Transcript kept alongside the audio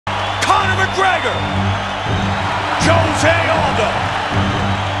Conor McGregor. Jose Aldo.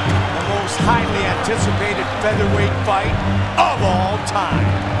 The most highly anticipated featherweight fight of all time.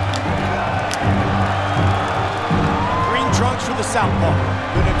 Green trunks for the southpaw,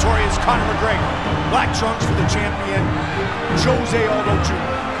 the notorious Conor McGregor. Black trunks for the champion, Jose Aldo Jr.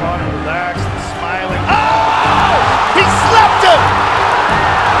 Conor relaxed and smiling. Oh! He slept him!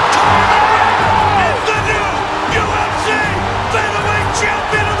 Conor McGregor is the new UFC featherweight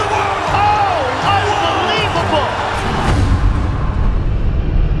champion of the world! Oh, unbelievable!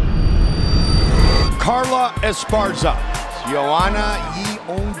 Carla Esparza, Joanna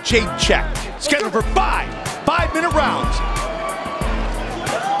Jedrzejczyk, scheduled for five-minute rounds.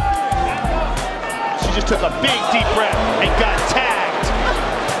 She just took a big deep breath and got tagged.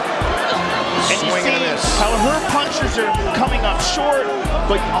 And you see how her punches are coming up short,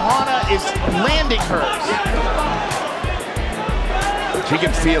 but Joanna is landing hers. She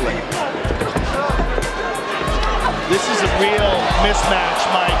can feel it. This is a real mismatch,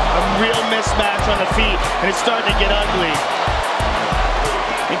 Mike. A real mismatch on the feet, and it's starting to get ugly.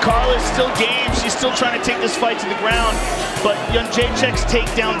 And Carla's still game. She's still trying to take this fight to the ground, but Jedrzejczyk's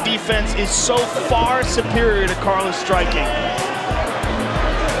takedown defense is so far superior to Carla's striking.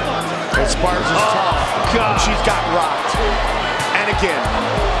 Esparza's tough. God. She's got rocked. And again.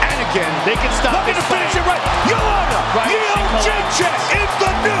 They can stop Looking this to finish fight. it right. Joanna Jedrzejczyk is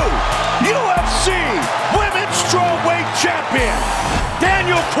the new UFC Women's Strawweight Champion.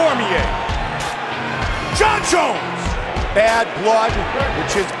 Daniel Cormier. Jon Jones. Bad blood,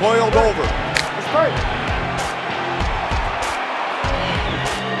 which is boiled over.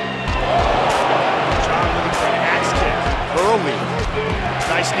 Jon with an axe kick. Early.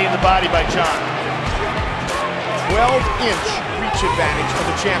 Nice knee in the body by Jon. 12-inch reach advantage for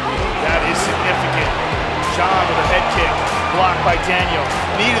the champion. That is significant. Jon with a head kick. Blocked by Daniel.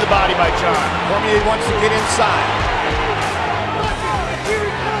 Knee to the body by Jon. Cormier wants to get inside.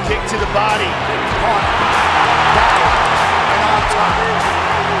 Kick to the body. Caught. Down. And on top.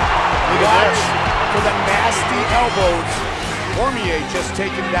 Look at this. For the nasty elbows. Cormier just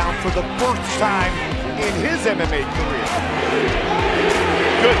taken down for the first time in his MMA career.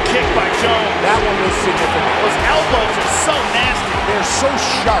 Good kick by Jones. That one was significant. Those elbows are so nasty. They're so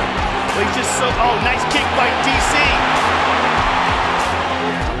sharp. They just so, oh, nice kick by DC.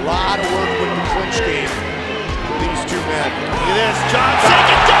 A lot of work with the clinch game for these two men. Look at this, Jon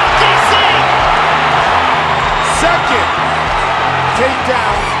taking down DC. Second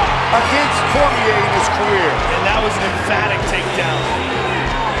takedown against Cormier in his career. And that was an emphatic takedown.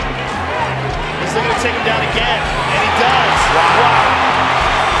 He's looking to take him down again, and he does. Wow.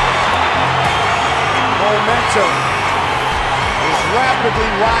 Momentum is rapidly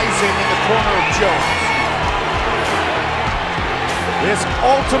rising in the corner of Jones. This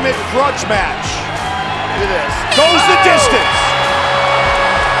ultimate grudge match. Look at this. Goes the distance.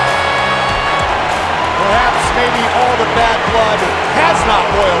 Perhaps maybe all the bad blood has not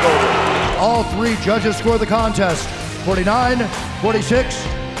boiled over. All three judges score the contest. 49-46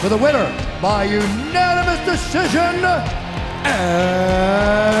 for the winner by unanimous decision.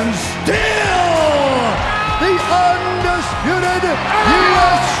 And still the undisputed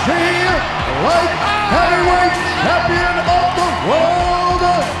UFC light heavyweight champion of the world,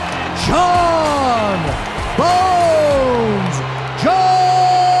 Jon Bones Jones.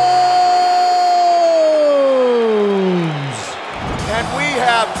 And we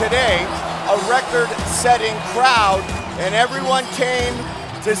have today a record-setting crowd, and everyone came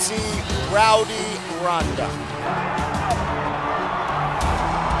to see Rowdy Ronda.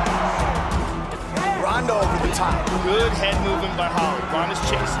 Ronda over the top. Good head movement by Holly. Ronda's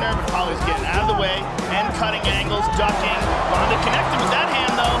chasing her, but Holly's getting out of the way and cutting angles, ducking. Ronda connected with that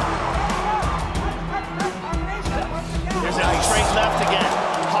hand, though. There's a straight left again.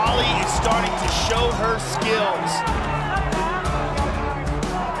 Holly is starting to show her skills.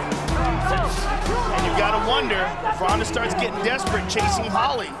 And you've got to wonder if Ronda starts getting desperate chasing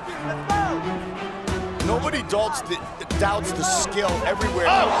Holly. Nobody doubts the skill everywhere.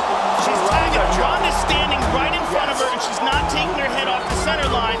 Oh, she's tagging. Ronda's standing right in front of her, and she's not taking her head off the center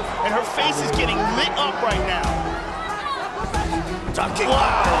line, and her face is getting lit up right now. Ducking.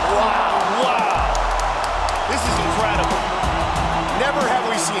 Wow. This is incredible. Never have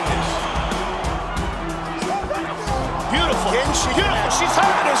we seen this. Beautiful. Beautiful. She's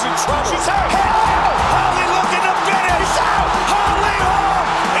hurt. Is in trouble. She's hurt. Holly looking to finish. He's out. Holly Holm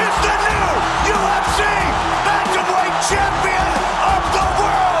is the new UFC bantamweight champion of the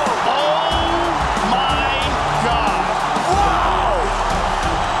world. Oh my God. Wow.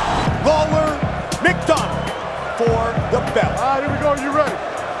 Lawler, MacDonald for the belt. All right, here we go. You ready?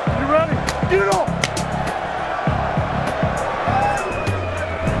 You ready?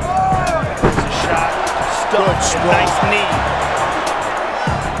 Shot. Stuck. Nice knee.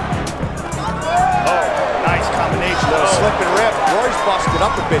 Oh, nice combination. Slip and rip. Roy's busted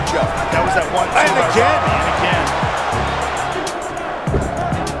up a bit, Joe. That was that one. And again. And again.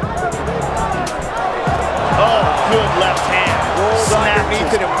 Oh, good left hand. Rolled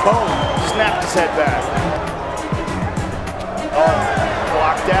underneath it and boom. Snapped his head back. Oh,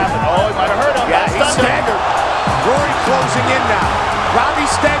 blocked out. Oh, he might have hurt him. Yeah, he's staggered. Rory closing in now. Robbie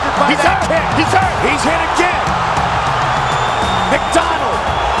staggered by that kick. He's hurt. He's hit again. MacDonald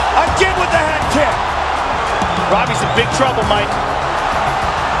again with the head kick. Robbie's in big trouble, Mike.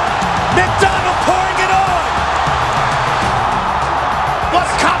 MacDonald pouring it on. What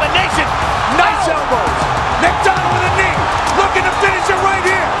a combination. Nice elbows. MacDonald with a knee. Looking to finish it right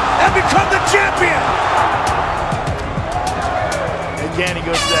here and become the champion. Again, he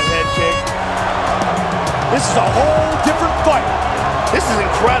goes to that head kick. This is a whole different fight. This is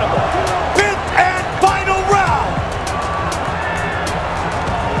incredible. Fifth and final round.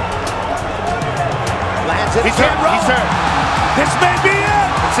 Lands it. He's hurt. He's hurt. This may be it.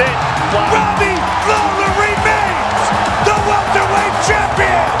 That's it. Wow. Robbie Lawler.